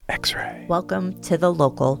X-Ray. Welcome to The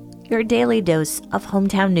Local, your daily dose of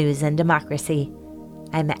hometown news and democracy.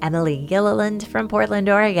 I'm Emily Gilliland from Portland,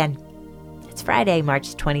 Oregon. It's Friday,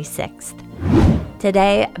 March 26th.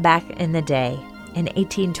 Today, back in the day, in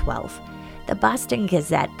 1812, the Boston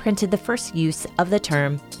Gazette printed the first use of the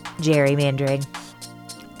term gerrymandering.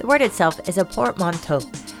 The word itself is a portmanteau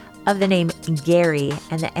of the name Gary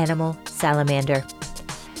and the animal salamander.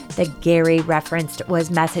 The Gary referenced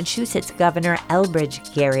was Massachusetts Governor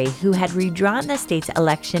Elbridge Gerry, who had redrawn the state's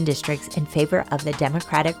election districts in favor of the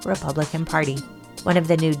Democratic-Republican Party. One of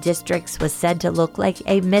the new districts was said to look like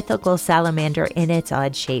a mythical salamander in its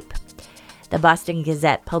odd shape. The Boston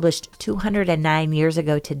Gazette, published 209 years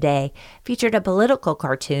ago today, featured a political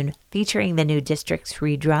cartoon featuring the new districts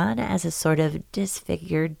redrawn as a sort of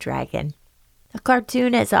disfigured dragon. The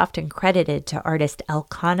cartoon is often credited to artist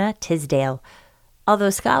Elkanah Tisdale,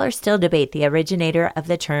 although scholars still debate the originator of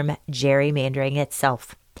the term gerrymandering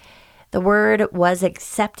itself. The word was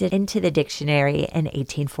accepted into the dictionary in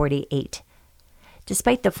 1848.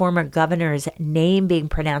 Despite the former governor's name being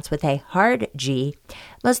pronounced with a hard G,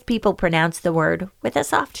 most people pronounce the word with a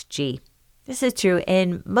soft G. This is true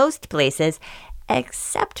in most places,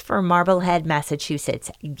 except for Marblehead,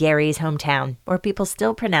 Massachusetts, Gary's hometown, where people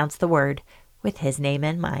still pronounce the word with his name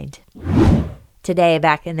in mind. Today,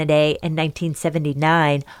 back in the day, in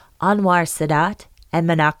 1979, Anwar Sadat and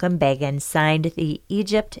Menachem Begin signed the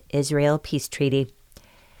Egypt-Israel Peace Treaty.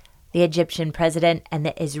 The Egyptian president and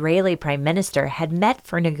the Israeli prime minister had met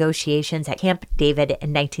for negotiations at Camp David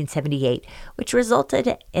in 1978, which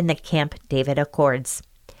resulted in the Camp David Accords.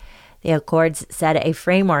 The Accords set a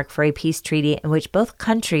framework for a peace treaty in which both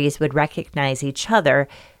countries would recognize each other,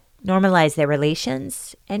 normalize their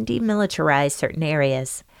relations, and demilitarize certain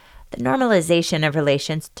areas. The normalization of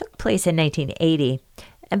relations took place in 1980.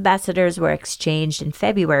 Ambassadors were exchanged in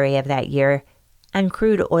February of that year, and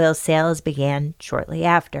crude oil sales began shortly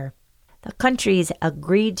after. The countries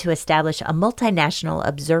agreed to establish a multinational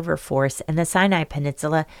observer force in the Sinai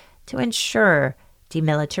Peninsula to ensure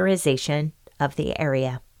demilitarization of the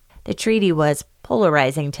area. The treaty was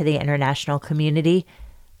polarizing to the international community.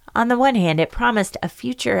 On the one hand, it promised a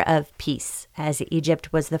future of peace, as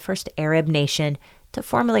Egypt was the first Arab nation to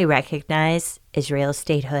formally recognize Israel's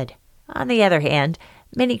statehood. On the other hand,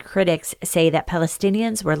 many critics say that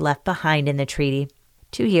Palestinians were left behind in the treaty.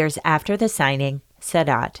 2 years after the signing,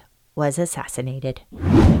 Sadat was assassinated.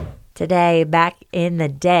 Today, back in the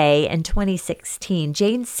day, in 2016,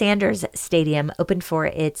 Jane Sanders Stadium opened for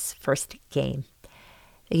its first game.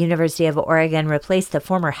 The University of Oregon replaced the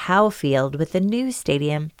former Howe Field with the new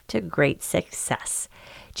stadium to great success.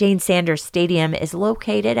 Jane Sanders Stadium is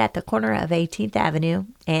located at the corner of 18th Avenue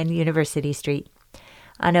and University Street.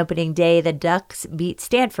 On opening day, the Ducks beat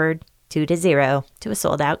Stanford 2-0 to a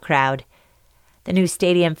sold-out crowd. The new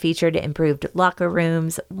stadium featured improved locker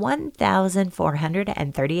rooms,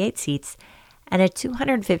 1,438 seats, and a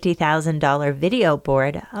 $250,000 video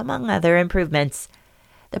board, among other improvements.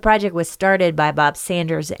 The project was started by Bob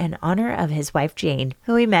Sanders in honor of his wife Jane,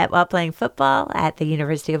 who he met while playing football at the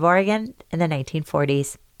University of Oregon in the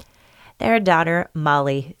 1940s. Their daughter,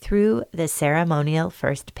 Molly, threw the ceremonial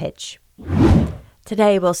first pitch.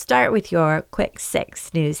 Today, we'll start with your Quick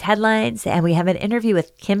 6 news headlines, and we have an interview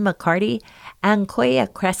with Kim McCarty and Coya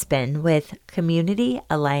Crispen with Community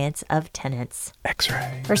Alliance of Tenants.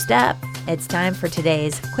 X-Ray. First up, it's time for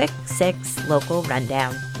today's Quick 6 local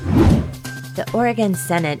rundown. The Oregon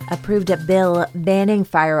Senate approved a bill banning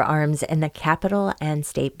firearms in the Capitol and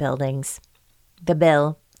state buildings. The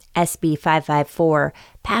bill, SB 554,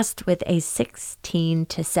 passed with a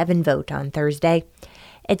 16-7 vote on Thursday.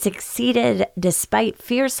 It succeeded despite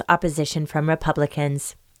fierce opposition from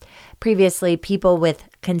Republicans. Previously, people with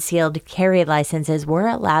concealed carry licenses were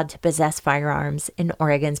allowed to possess firearms in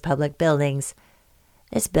Oregon's public buildings.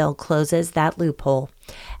 This bill closes that loophole.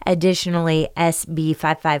 Additionally, SB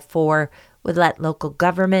 554 would let local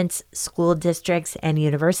governments, school districts, and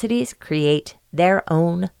universities create their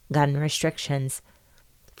own gun restrictions.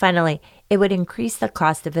 Finally, it would increase the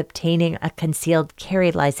cost of obtaining a concealed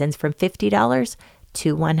carry license from $50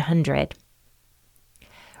 to $100.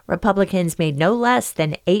 Republicans made no less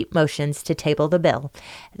than 8 motions to table the bill.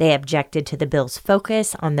 They objected to the bill's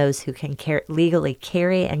focus on those who can legally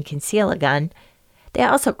carry and conceal a gun. They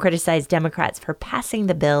also criticized Democrats for passing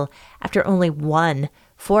the bill after only one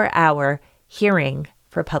 4-hour hearing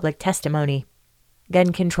for public testimony.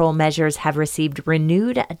 Gun control measures have received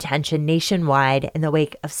renewed attention nationwide in the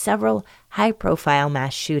wake of several high-profile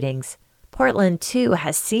mass shootings. Portland, too,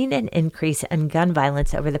 has seen an increase in gun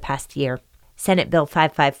violence over the past year. Senate Bill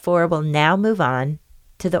 554 will now move on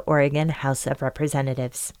to the Oregon House of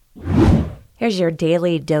Representatives. Here's your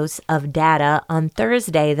daily dose of data. On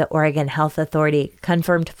Thursday, the Oregon Health Authority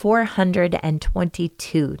confirmed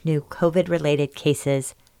 422 new COVID-related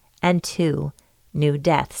cases and 2 new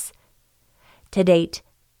deaths. To date,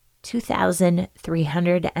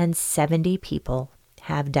 2,370 people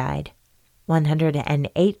have died.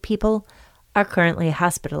 108 people are currently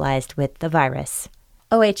hospitalized with the virus.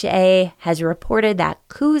 OHA has reported that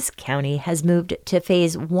Coos County has moved to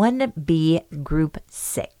Phase 1B Group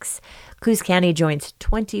 6. Coos County joins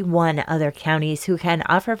 21 other counties who can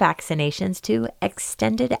offer vaccinations to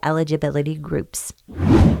extended eligibility groups.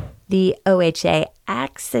 The OHA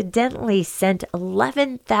accidentally sent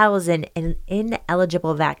 11,000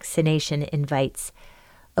 ineligible vaccination invites.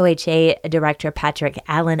 OHA Director Patrick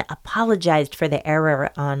Allen apologized for the error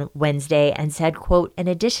on Wednesday and said, quote, "In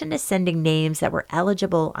addition to sending names that were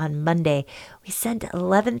eligible on Monday, we sent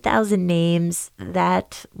 11,000 names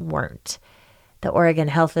that weren't." The Oregon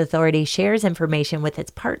Health Authority shares information with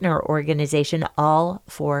its partner organization, All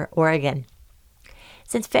for Oregon.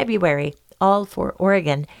 Since February, All for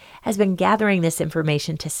Oregon has been gathering this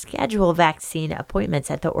information to schedule vaccine appointments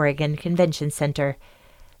at the Oregon Convention Center.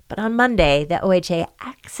 But on Monday, the OHA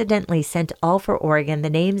accidentally sent All for Oregon the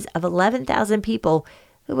names of 11,000 people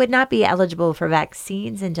who would not be eligible for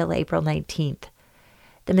vaccines until April 19th.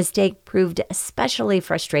 The mistake proved especially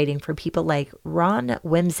frustrating for people like Ron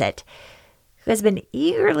Wimsett, who has been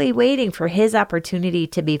eagerly waiting for his opportunity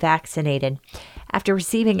to be vaccinated. After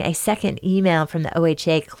receiving a second email from the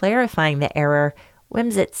OHA clarifying the error,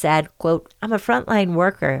 Wimsett said, quote, "I'm a frontline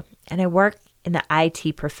worker and I work in the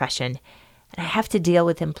IT profession, and I have to deal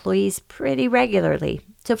with employees pretty regularly.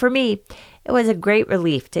 So for me, it was a great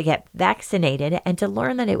relief to get vaccinated and to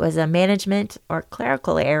learn that it was a management or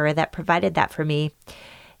clerical error that provided that for me.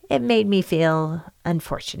 It made me feel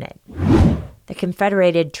unfortunate." The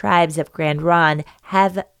Confederated Tribes of Grand Ronde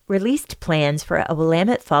have released plans for a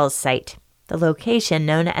Willamette Falls site. The location,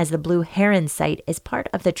 known as the Blue Heron Site, is part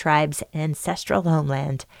of the tribe's ancestral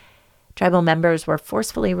homeland. Tribal members were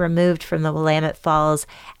forcefully removed from the Willamette Falls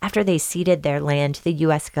after they ceded their land to the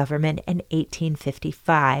U.S. government in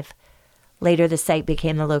 1855. Later, the site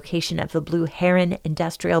became the location of the Blue Heron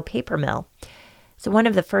Industrial Paper Mill. So one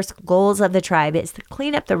of the first goals of the tribe is to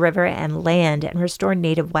clean up the river and land and restore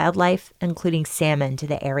native wildlife, including salmon, to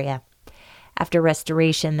the area. After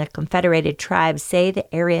restoration, the Confederated Tribes say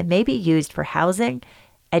the area may be used for housing,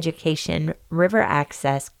 education, river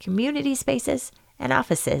access, community spaces, and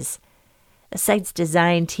offices. The site's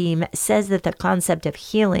design team says that the concept of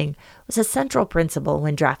healing was a central principle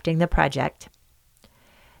when drafting the project.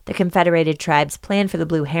 The Confederated Tribes' plan for the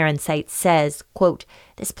Blue Heron site says, quote,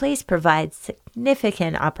 "This place provides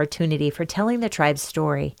significant opportunity for telling the tribe's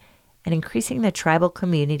story and increasing the tribal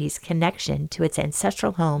community's connection to its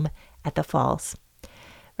ancestral home at the falls.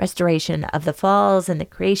 Restoration of the falls and the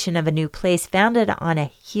creation of a new place founded on a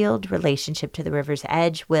healed relationship to the river's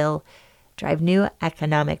edge will drive new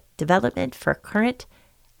economic development for current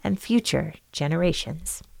and future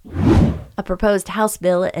generations." A proposed House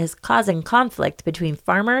bill is causing conflict between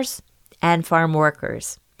farmers and farm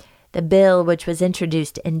workers. The bill, which was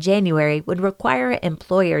introduced in January, would require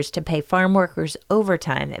employers to pay farm workers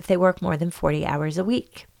overtime if they work more than 40 hours a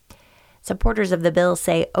week. Supporters of the bill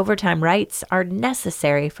say overtime rights are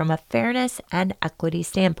necessary from a fairness and equity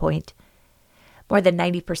standpoint. More than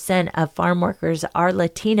 90% of farm workers are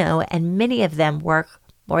Latino, and many of them work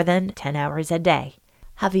more than 10 hours a day.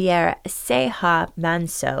 Javier Ceja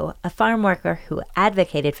Manso, a farm worker who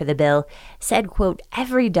advocated for the bill, said, quote,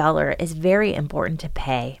 "Every dollar is very important to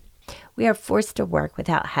pay. We are forced to work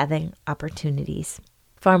without having opportunities."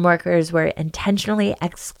 Farm workers were intentionally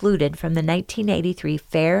excluded from the 1983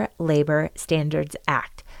 Fair Labor Standards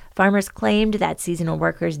Act. Farmers claimed that seasonal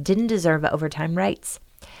workers didn't deserve overtime rights.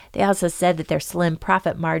 They also said that their slim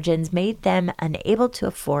profit margins made them unable to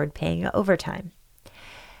afford paying overtime.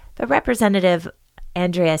 But Representative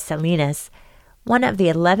Andrea Salinas, one of the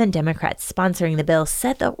 11 Democrats sponsoring the bill,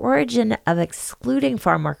 said the origin of excluding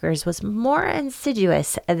farm workers was more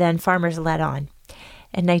insidious than farmers let on.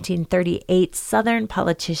 In 1938, Southern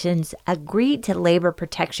politicians agreed to labor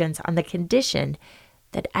protections on the condition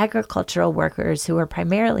that agricultural workers who were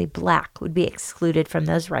primarily Black would be excluded from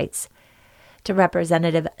those rights. To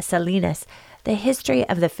Representative Salinas, the history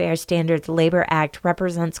of the Fair Standards Labor Act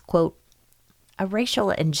represents, quote, "a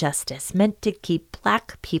racial injustice meant to keep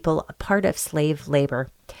Black people a part of slave labor.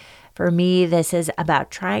 For me, this is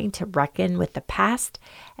about trying to reckon with the past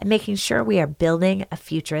and making sure we are building a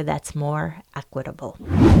future that's more equitable."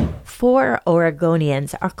 4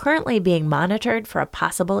 Oregonians are currently being monitored for a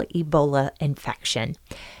possible Ebola infection.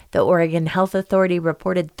 The Oregon Health Authority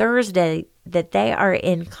reported Thursday that they are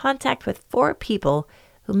in contact with 4 people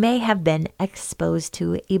who may have been exposed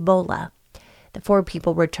to Ebola. The 4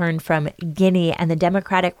 people returned from Guinea and the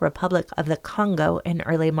Democratic Republic of the Congo in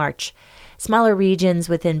early March. Smaller regions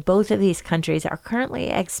within both of these countries are currently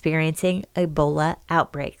experiencing Ebola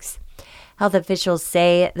outbreaks. Health officials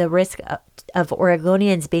say the risk of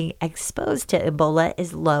Oregonians being exposed to Ebola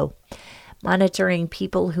is low. Monitoring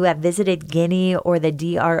people who have visited Guinea or the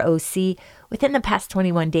DROC within the past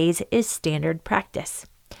 21 days is standard practice.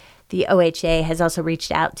 The OHA has also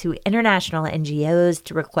reached out to international NGOs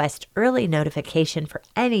to request early notification for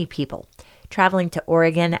any people traveling to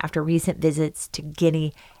Oregon after recent visits to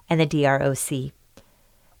Guinea and the DROC.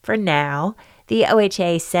 For now, the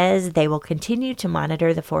OHA says they will continue to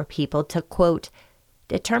monitor the 4 people to, quote,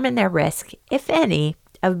 determine their risk, if any,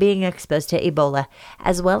 of being exposed to Ebola,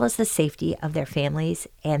 as well as the safety of their families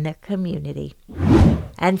and the community.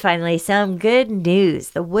 And finally, some good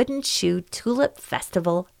news. The Wooden Shoe Tulip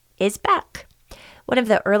Festival is back. One of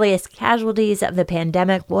the earliest casualties of the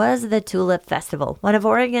pandemic was the Tulip Festival, one of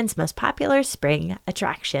Oregon's most popular spring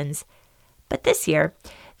attractions. But this year,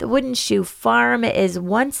 the Wooden Shoe Farm is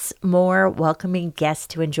once more welcoming guests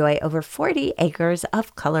to enjoy over 40 acres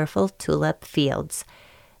of colorful tulip fields.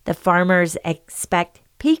 The farmers expect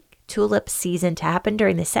peak tulip season to happen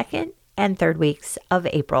during the 2nd and 3rd weeks of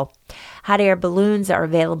April. Hot air balloons are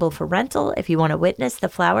available for rental if you want to witness the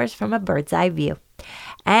flowers from a bird's eye view.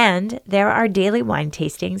 And there are daily wine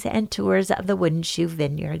tastings and tours of the Wooden Shoe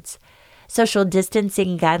vineyards. Social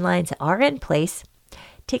distancing guidelines are in place.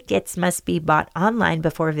 Tickets must be bought online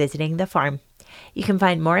before visiting the farm. You can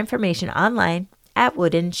find more information online at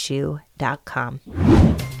woodenshoe.com.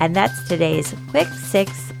 And that's today's Quick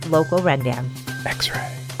 6 Local Rundown.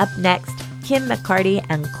 X-ray. Up next, Kim McCarty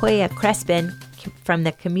and Coya Crispen from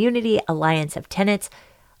the Community Alliance of Tenants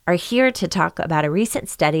are here to talk about a recent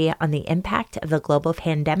study on the impact of the global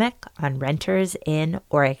pandemic on renters in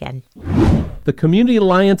Oregon. The Community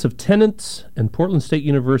Alliance of Tenants and Portland State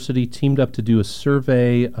University teamed up to do a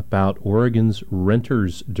survey about Oregon's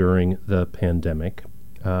renters during the pandemic.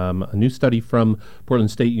 A new study from Portland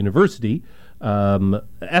State University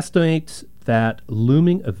estimates that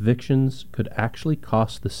looming evictions could actually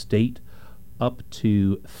cost the state up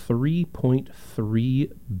to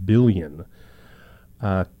 $3.3 billion.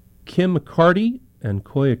 Kim McCarty and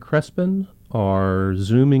Coya Crispen are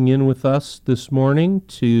Zooming in with us this morning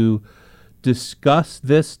to discuss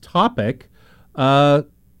this topic. Kim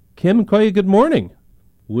and Coya, good morning.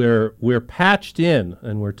 We're patched in,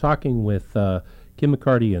 and we're talking with Kim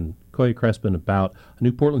McCarty and Coya Crispen about a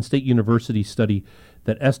new Portland State University study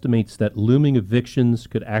that estimates that looming evictions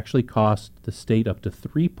could actually cost the state up to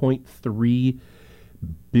 $3.3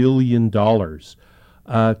 billion.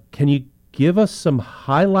 Can you give us some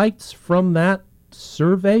highlights from that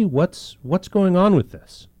survey? What's going on with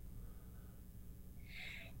this?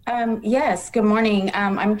 Yes, good morning.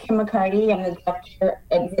 I'm Kim McCarty. I'm the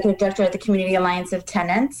Executive Director at the Community Alliance of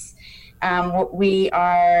Tenants. We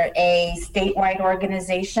are a statewide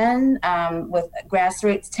organization with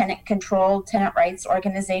grassroots tenant-controlled tenant rights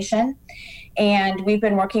organization. And we've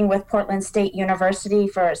been working with Portland State University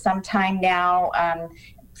for some time now,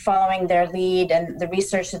 following their lead and the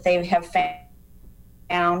research that they have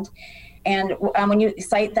found. And when you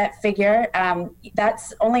cite that figure,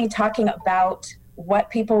 that's only talking about what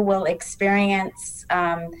people will experience,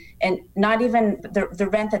 and not even the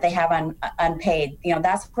rent that they have unpaid.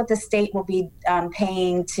 That's what the state will be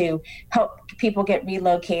paying to help people get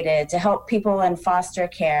relocated, to help people in foster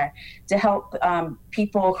care, to help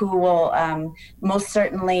people who will most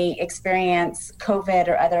certainly experience COVID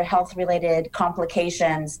or other health-related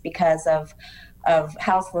complications because of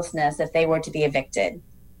houselessness if they were to be evicted.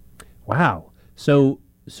 Wow.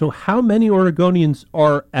 So how many Oregonians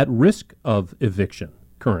are at risk of eviction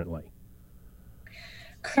currently?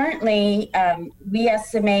 Currently, we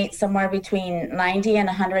estimate somewhere between 90 and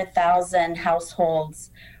 100,000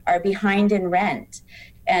 households are behind in rent.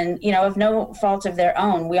 And, of no fault of their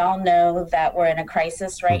own. We all know that we're in a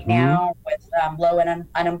crisis right now with low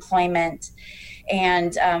unemployment.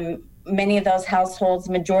 And many of those households,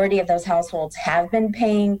 majority of those households have been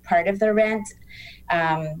paying part of their rent.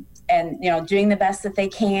 And, doing the best that they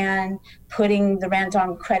can, putting the rent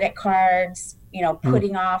on credit cards,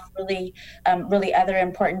 putting off really other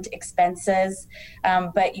important expenses.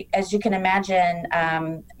 But as you can imagine,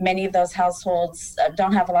 many of those households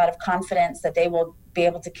don't have a lot of confidence that they will be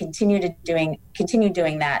able to continue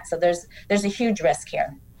doing that. So there's a huge risk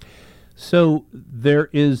here. So there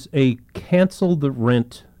is a cancel the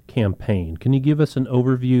rent campaign. Can you give us an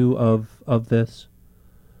overview of this?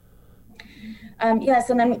 Yes,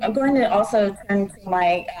 and I'm going to also turn to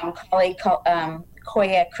my colleague,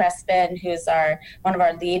 Coya Crispen, who's one of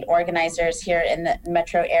our lead organizers here in the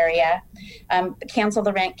metro area. The Cancel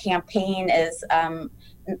the Rent campaign is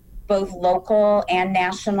both local and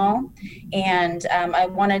national, and I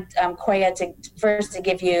wanted Coya to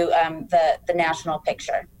give you the national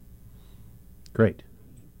picture. Great.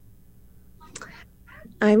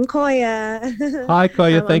 I'm Coya. Hi,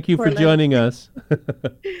 Coya. Thank you for joining us.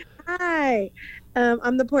 Hi.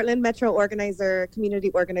 I'm the Portland Metro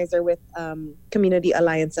community organizer with Community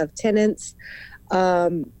Alliance of Tenants.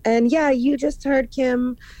 And yeah, you just heard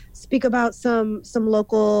Kim speak about some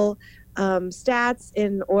local stats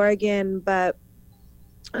in Oregon, but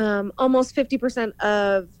almost 50%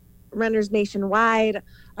 of renters nationwide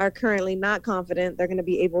are currently not confident they're going to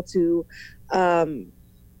be able to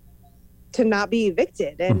not be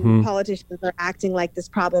evicted, and politicians are acting like this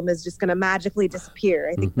problem is just going to magically disappear.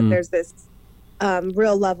 I think that there's this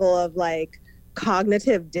real level of like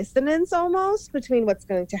cognitive dissonance almost between what's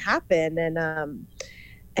going to happen,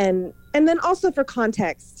 and then also for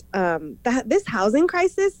context, that this housing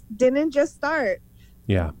crisis didn't just start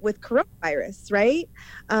with coronavirus, right?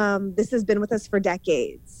 This has been with us for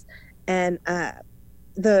decades, and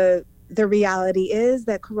the reality is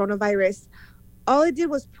that coronavirus, all it did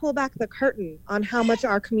was pull back the curtain on how much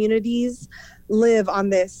our communities live on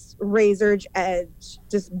this razor's edge,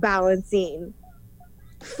 just balancing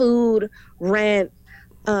food, rent,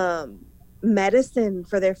 medicine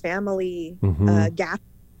for their family, gas,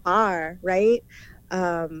 car, right?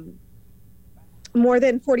 More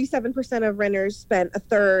than 47% of renters spent a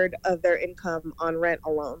third of their income on rent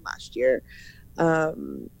alone last year.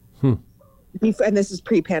 And this is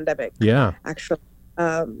pre-pandemic. Yeah. Actually.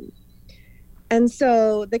 And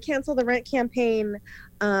so the Cancel the Rent campaign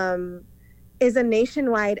is a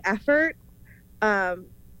nationwide effort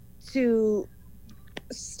to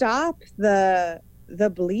stop the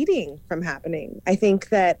bleeding from happening. I think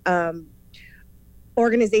that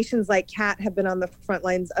organizations like CAT have been on the front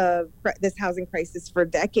lines of this housing crisis for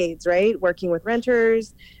decades, right? Working with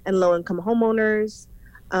renters and low-income homeowners,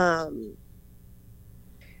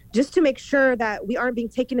 just to make sure that we aren't being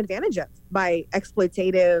taken advantage of by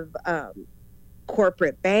exploitative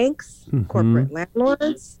corporate banks, corporate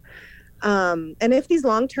landlords. And if these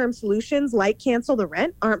long-term solutions like Cancel the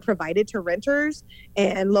Rent aren't provided to renters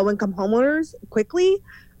and low-income homeowners quickly,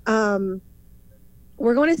 we're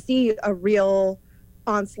going to see a real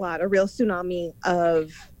onslaught, a real tsunami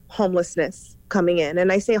of homelessness coming in.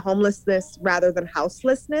 And I say homelessness rather than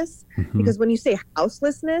houselessness, because when you say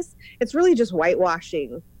houselessness, it's really just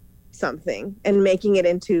whitewashing something and making it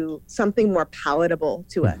into something more palatable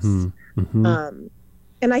to us.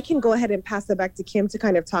 And I can go ahead and pass it back to Kim to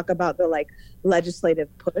kind of talk about the like legislative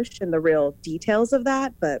push and the real details of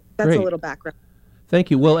that, but that's a little background.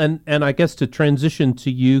 Thank you. Well, and I guess to transition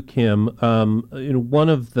to you, Kim, one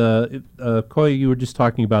of the Coya, you were just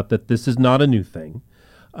talking about that this is not a new thing,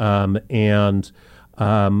 and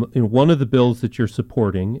one of the bills that you're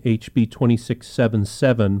supporting, HB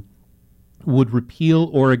 2677, would repeal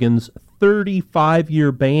Oregon's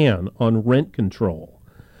 35-year ban on rent control.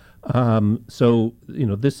 So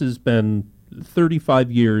this has been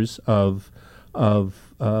 35 years of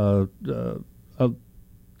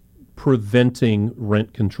preventing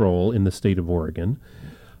rent control in the state of Oregon.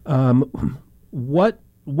 What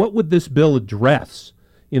would this bill address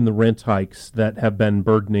in the rent hikes that have been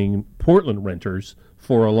burdening Portland renters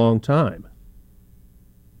for a long time?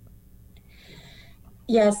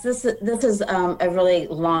 Yes, this is a really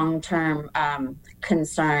long-term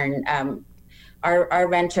concern. Our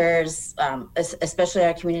renters, especially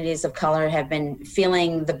our communities of color, have been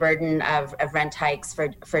feeling the burden of rent hikes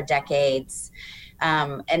for decades.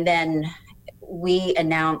 And then we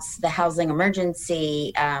announced the housing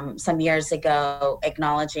emergency some years ago,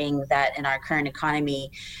 acknowledging that in our current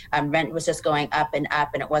economy, rent was just going up, and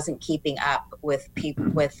it wasn't keeping up with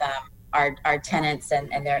our tenants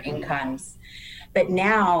and their incomes. But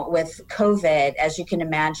now with COVID, as you can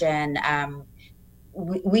imagine,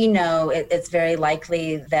 we know it's very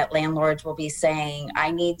likely that landlords will be saying,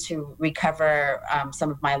 I need to recover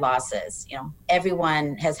some of my losses.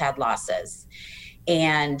 Everyone has had losses.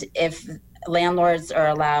 And if landlords are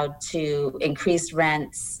allowed to increase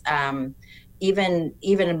rents, even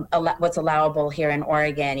what's allowable here in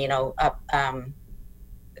Oregon, up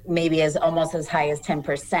maybe almost as high as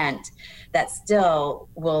 10%, that still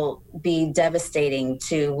will be devastating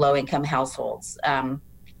to low-income households.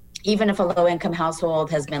 Even if a low-income household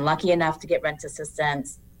has been lucky enough to get rent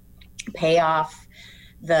assistance, pay off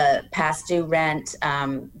the past due rent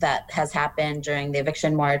that has happened during the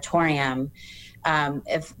eviction moratorium,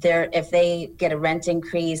 If they get a rent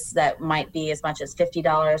increase that might be as much as $50,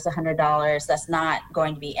 $100, that's not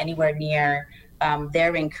going to be anywhere near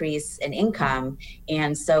their increase in income.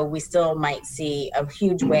 And so we still might see a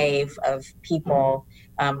huge wave of people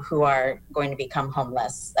who are going to become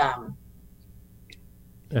homeless.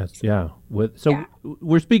 Yes, yeah.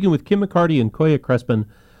 We're speaking with Kim McCarty and Coya Crispen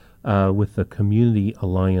with the Community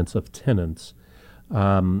Alliance of Tenants.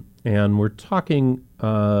 And we're talking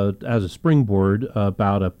as a springboard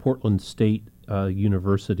about a Portland State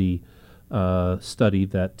University study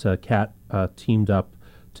that Kat teamed up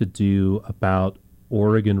to do about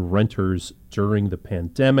Oregon renters during the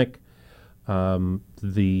pandemic,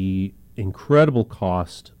 the incredible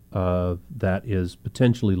cost that is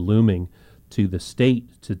potentially looming to the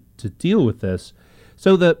state to deal with this.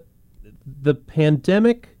 So the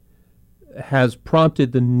pandemic has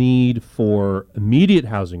prompted the need for immediate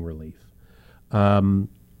housing relief. How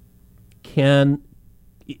can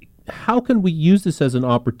we use this as an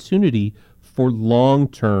opportunity for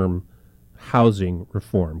long-term housing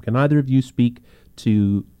reform? Can either of you speak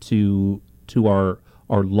to our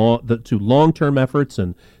long-term efforts,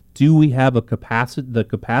 and do we have the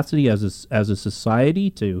capacity as a society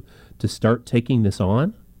to start taking this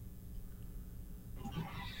on?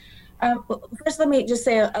 First, let me just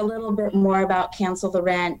say a little bit more about Cancel the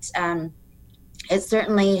Rent. It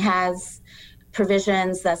certainly has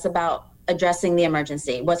provisions that's about addressing the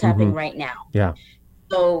emergency, what's happening right now. Yeah.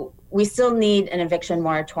 So we still need an eviction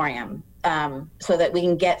moratorium so that we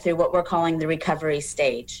can get through what we're calling the recovery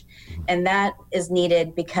stage. And that is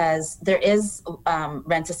needed because there is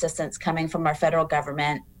rent assistance coming from our federal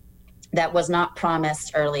government that was not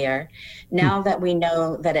promised earlier. Now that we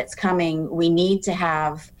know that it's coming, we need to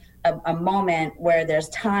have a moment where there's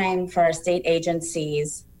time for our state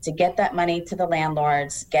agencies to get that money to the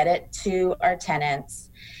landlords, get it to our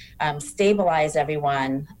tenants, stabilize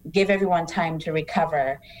everyone, give everyone time to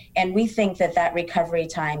recover. And we think that recovery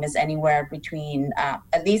time is anywhere between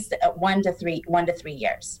at least 1 to 3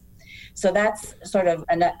 years. So that's sort of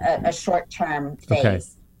a short-term phase. Okay.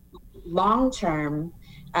 Long-term,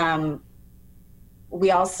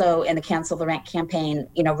 we also, in the Cancel the Rent campaign,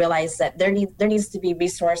 realize that there needs to be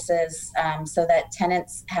resources so that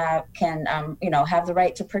tenants can have the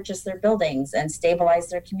right to purchase their buildings and stabilize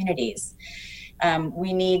their communities.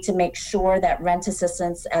 We need to make sure that rent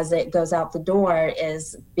assistance, as it goes out the door,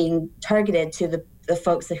 is being targeted to the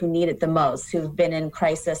folks who need it the most, who've been in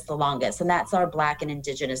crisis the longest, and that's our Black and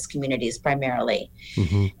Indigenous communities primarily.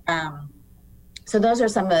 Mm-hmm. So those are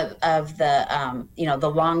some of the the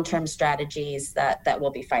long-term strategies that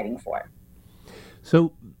we'll be fighting for.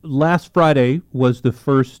 So last Friday was the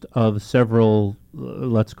first of several,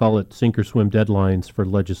 let's call it sink or swim deadlines for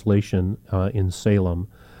legislation in Salem.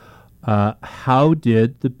 How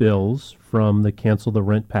did the bills from the Cancel the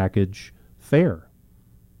Rent package fare?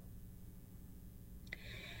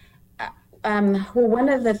 Well, one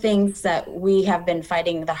of the things that we have been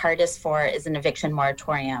fighting the hardest for is an eviction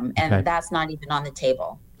moratorium, and that's not even on the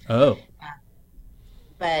table. Oh.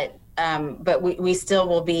 But we still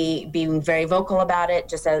will be being very vocal about it,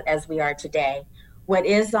 just as we are today. What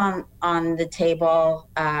is on the table,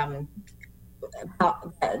 the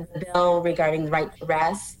bill regarding the right to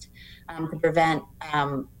rest, to prevent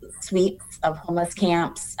sweeps of homeless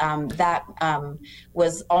camps. That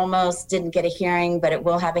was almost didn't get a hearing, but it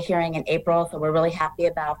will have a hearing in April, so we're really happy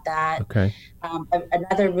about that. Okay.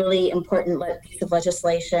 Another really important piece of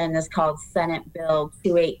legislation is called Senate Bill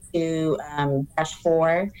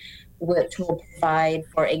 282-4, which will provide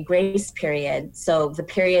for a grace period. So the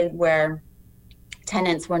period where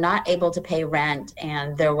tenants were not able to pay rent,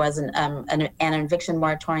 and there was an eviction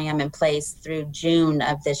moratorium in place through June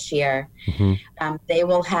of this year. Mm-hmm. They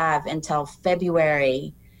will have until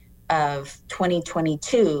February of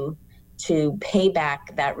 2022 to pay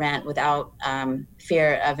back that rent without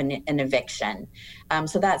fear of an eviction.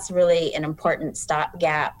 So that's really an important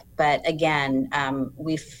stopgap. But again,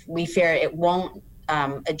 we fear it won't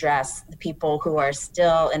address the people who are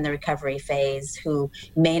still in the recovery phase, who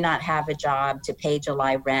may not have a job to pay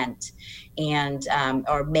July rent, and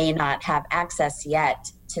or may not have access yet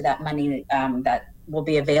to that money that will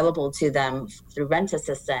be available to them through rent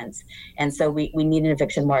assistance. And so we need an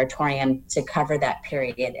eviction moratorium to cover that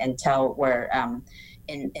period until we're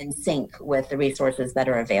in sync with the resources that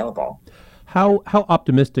are available. How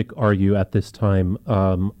optimistic are you at this time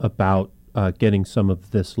about getting some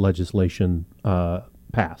of this legislation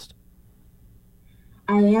passed?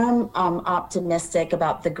 I am optimistic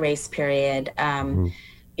about the grace period.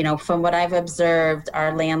 From what I've observed,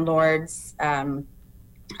 our landlords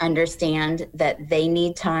understand that they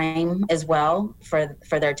need time as well for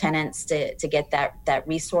their tenants to get that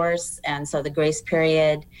resource. And so the grace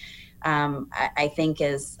period, I think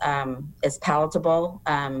is palatable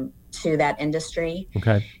to that industry.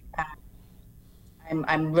 Okay.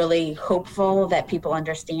 I'm really hopeful that people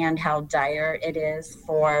understand how dire it is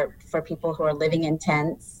for people who are living in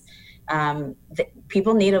tents.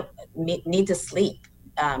 People need to sleep,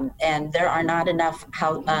 and there are not enough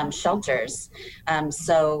shelters.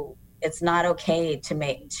 So it's not okay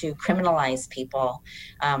to criminalize people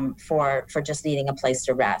for just needing a place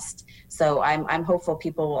to rest. So I'm hopeful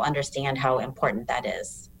people will understand how important that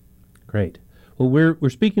is. Great. Well, we're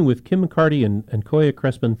speaking with Kim McCarty and Coya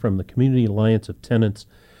Crispen from the Community Alliance of Tenants.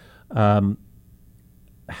 How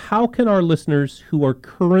can our listeners who are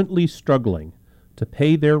currently struggling to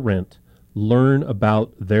pay their rent learn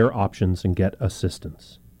about their options and get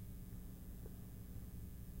assistance?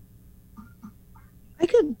 I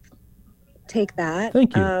could take that.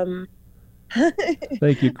 Thank you.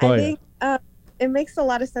 Thank you, Coya. I think it makes a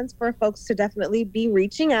lot of sense for folks to definitely be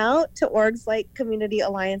reaching out to orgs like Community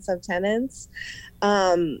Alliance of Tenants.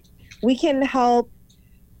 We can help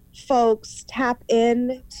folks tap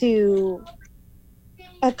into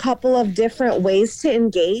a couple of different ways to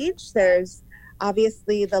engage. There's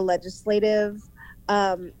obviously the legislative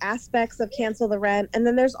aspects of Cancel the Rent, and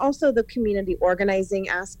then there's also the community organizing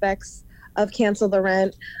aspects of Cancel the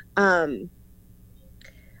Rent. I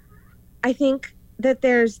think that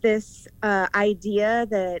there's this idea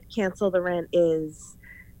that Cancel the Rent is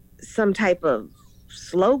some type of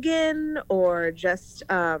slogan or just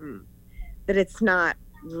that it's not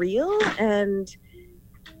real. And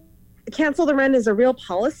Cancel the Rent is a real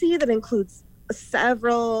policy that includes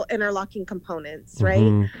several interlocking components,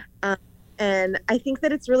 right? And I think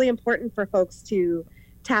that it's really important for folks to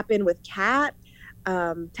tap in with CAT,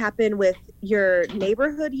 tap in with your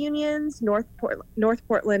neighborhood unions, North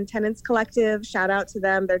Portland Tenants Collective. Shout out to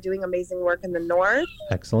them; they're doing amazing work in the north.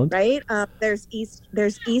 Excellent, right? There's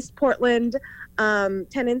East Portland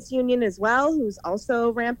Tenants Union as well, who's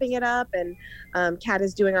also ramping it up, and CAT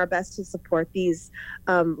is doing our best to support these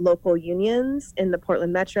local unions in the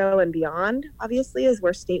Portland Metro and beyond. Obviously, as we're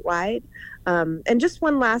statewide. And just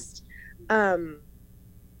one last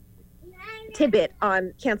tidbit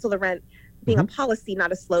on Cancel the Rent being a policy,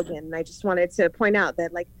 not a slogan. And I just wanted to point out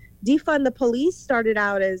that defund the police started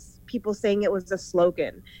out as people saying it was a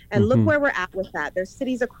slogan. And look where we're at with that. There's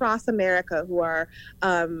cities across America who are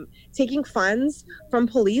taking funds from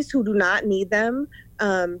police who do not need them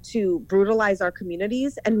to brutalize our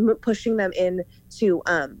communities and pushing them into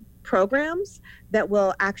programs that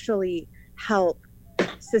will actually help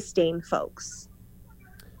sustain folks.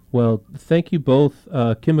 Well, thank you both,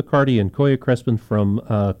 Kim McCarty and Coya Crispen from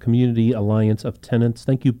Community Alliance of Tenants.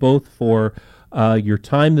 Thank you both for your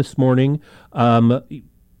time this morning.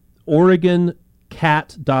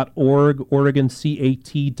 OregonCat.org,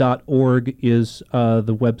 OregonCat.org is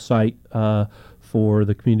the website for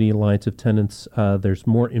the Community Alliance of Tenants. There's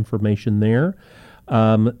more information there.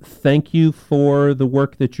 Thank you for the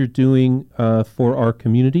work that you're doing for our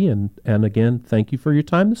community. And again, thank you for your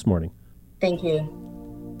time this morning. Thank you.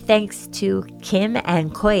 Thanks to Kim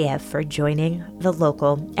and Coya for joining The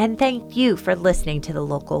Local, and thank you for listening to The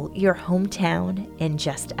Local, your hometown in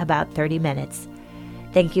just about 30 minutes.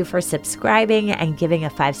 Thank you for subscribing and giving a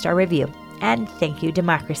 5-star review, and thank you,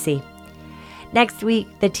 Democracy. Next week,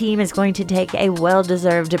 the team is going to take a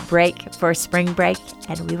well-deserved break for spring break,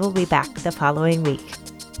 and we will be back the following week.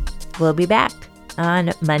 We'll be back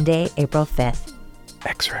on Monday, April 5th.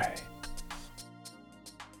 X-Ray.